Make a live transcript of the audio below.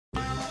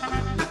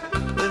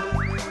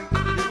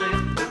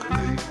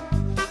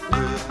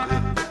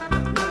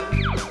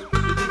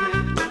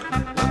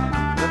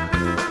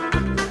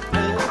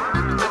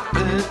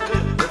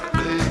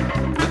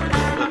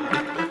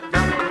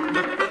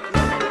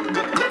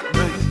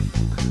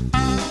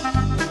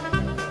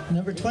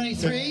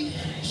23.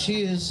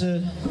 She is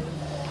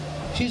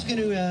she's going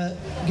to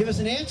give us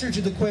an answer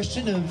to the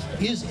question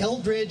of, is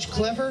Eldredge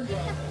clever?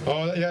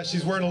 Oh, yeah,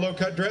 she's wearing a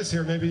low-cut dress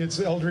here. Maybe it's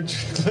Eldredge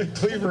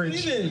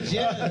cleaverage. Cleavage,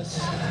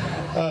 yes.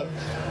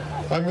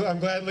 I'm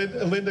glad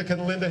Linda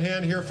can lend a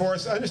hand here for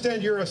us. I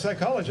understand you're a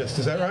psychologist,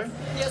 is that right?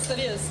 Yes, it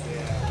is.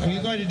 Are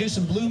you going to do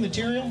some blue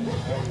material?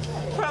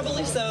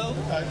 Probably so.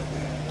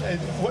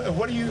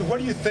 What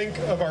do you think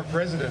of our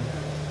president?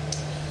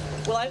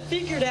 Well, I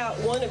figured out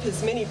one of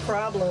his many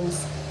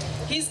problems.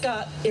 He's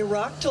got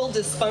erectile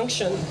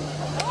dysfunction.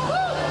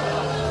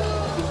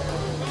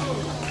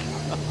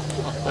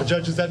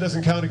 Judges, that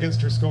doesn't count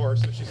against her score,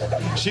 so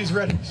she's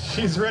ready.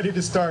 She's ready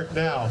to start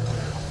now.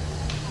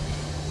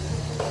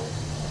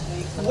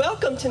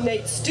 Welcome to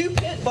Nate's Stew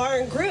Pit Bar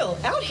and Grill,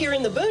 out here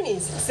in the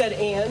boonies, said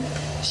Anne.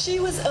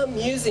 She was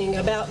amusing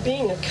about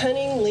being a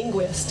cunning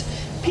linguist.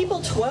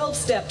 People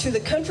 12-stepped to the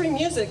country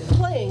music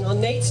playing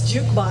on Nate's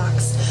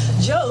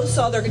jukebox. Joe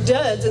saw their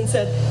duds and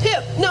said,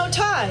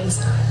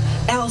 "Hypnotized."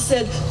 Al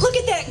said, "Look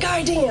at that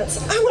guy dance.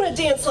 I want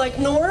to dance like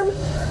Norm."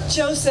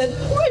 Joe said,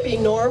 "Why be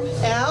Norm,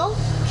 Al?"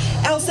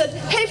 Al said,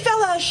 "Hey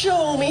fella,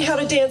 show me how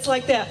to dance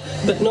like that."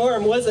 But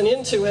Norm wasn't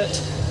into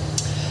it.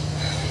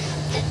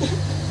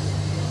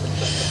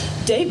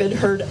 David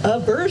heard a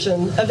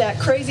version of that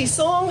crazy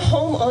song,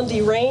 Home on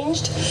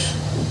Deranged,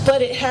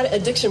 but it had a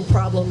diction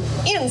problem.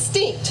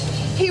 Instinct.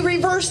 He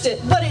reversed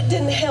it, but it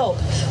didn't help.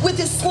 With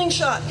his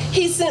slingshot,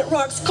 he sent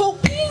rocks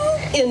co-ping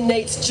in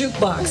Nate's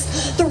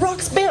jukebox. The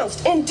rocks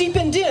bounced and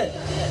deepened in.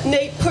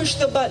 Nate pushed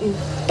the button,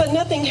 but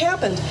nothing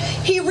happened.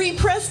 He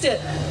repressed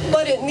it,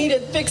 but it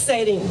needed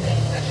fixating.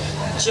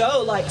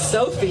 Joe liked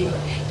Sophie.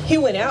 He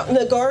went out in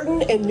the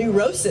garden and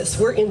neurosis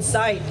were in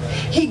sight.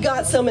 He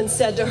got some and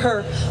said to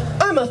her,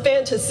 "I'm a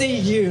fan to see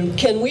you.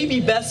 Can we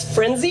be best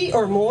friendsy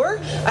or more?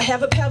 I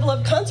have a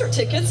Pavlov concert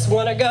tickets.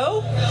 Wanna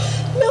go?"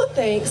 "No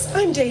thanks,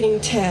 I'm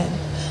dating Ted."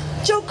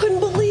 Joe couldn't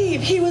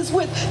believe he was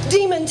with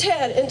Demon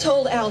Ted and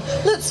told Al,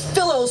 "Let's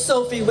fill old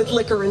Sophie with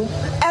liquor and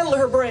addle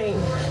her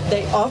brain."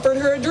 They offered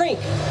her a drink.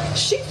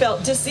 She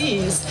felt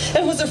diseased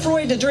and was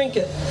afraid to drink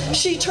it.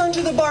 She turned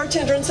to the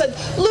bartender and said,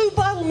 "Lou,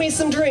 bottle me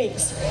some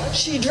drinks."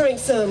 She drank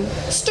some,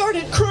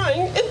 started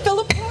crying, and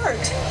fell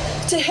apart.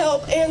 To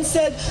help, Anne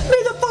said,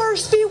 "May the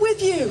force be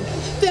with you."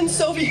 Then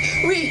Sophie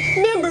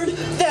remembered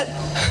that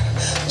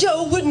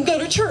Joe wouldn't go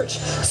to church,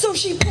 so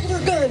she pulled her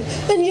gun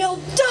and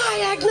yelled,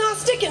 "Die,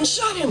 agnostic," and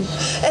shot him.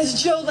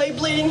 As Joe lay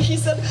bleeding, he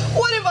said,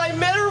 "What have I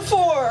met her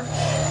for?"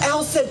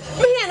 Al said,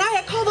 "Man, I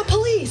had called the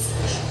police."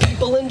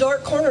 People in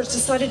dark corners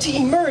decided to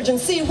emerge and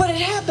see what had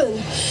happened.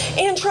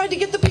 Anne tried to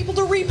get the people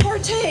to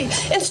repartee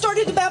and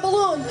started to babble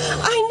on.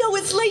 "I know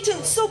it's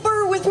latent, so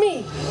burr with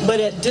me."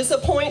 But at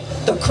disappoint,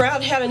 the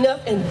crowd had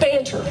enough and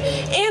banned her.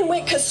 Anne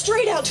went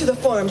straight out to the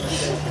farm.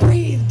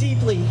 Breathe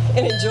deeply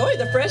and enjoy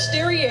the fresh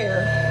dairy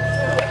air.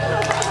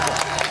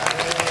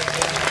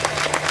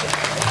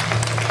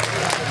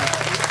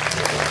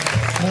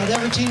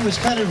 That routine was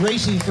kind of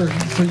racy for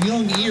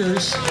young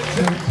ears,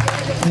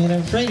 and I'm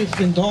afraid it's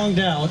been donged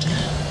out,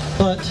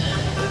 but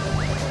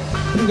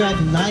we got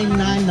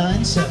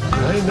 9997.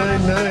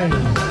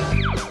 999.